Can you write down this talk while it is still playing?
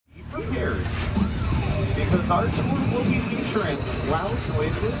Our tour will be featuring loud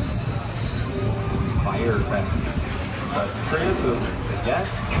noises, fire effects, sudden tram movements, and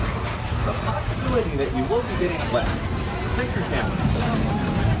yes, the possibility that you will be getting wet. Protect your cameras.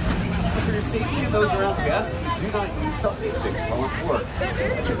 For your safety and those around the guests, do not use selfie sticks while on board.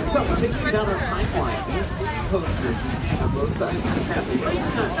 Check this out, we're taking you down our timeline. These movie posters you see on both sides of the tram, they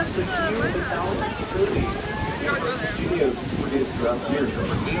represent just a few of the thousands of movies Universal Studios has produced throughout the years,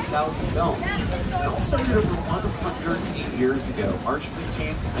 over 8,000 films. It all started over 108 years ago, March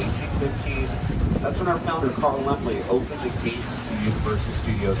 15, 1915. That's when our founder, Carl Lemley, opened the gates to Universal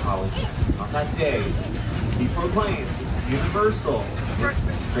Studios Hollywood. On that day, he proclaimed, Universal is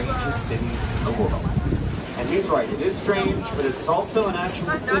the strangest city in the world. And he's right, it is strange, but it's also an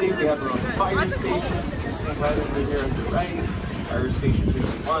actual city. We have our own fire station, you're seeing right over here on the right, fire station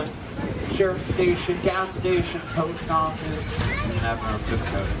 51, sheriff station, gas station, post office, and have our own zip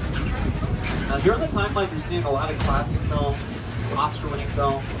code. Now here on the timeline, you're seeing a lot of classic films, Oscar-winning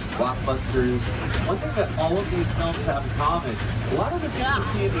films, blockbusters. One thing that all of these films have in common is a lot of the things you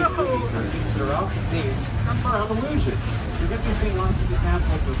see in these movies are things that are often based around illusions. You're going to be seeing lots of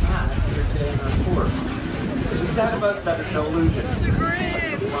examples of that here today in our tour. Just ahead of us, that is no illusion.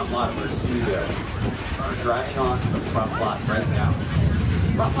 That's the front lot of our studio. We're driving on to the front lot right now.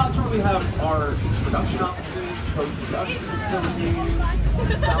 Front lot's where we have our production offices, post-production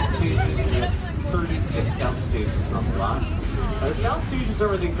facilities, sound stages. We have 36 sound stages on the lot. The sound stages are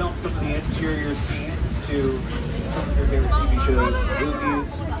where they film some of the interior scenes to some of your favorite TV shows,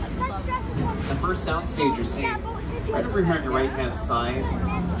 movies. The first sound stage you're seeing right over here on your right-hand side,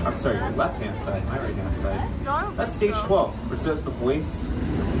 I'm sorry, your left-hand side, my right-hand side. That's stage 12, where it says The Voice,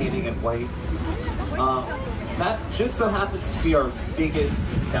 painting in white. That just so happens to be our biggest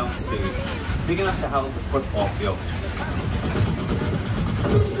sound stage. It's big enough to house a football field.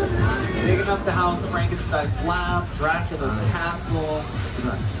 Big enough to house Frankenstein's lab, Dracula's castle,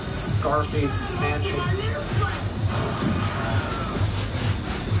 Scarface's mansion,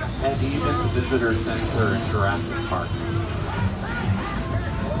 and even the visitor center in Jurassic Park.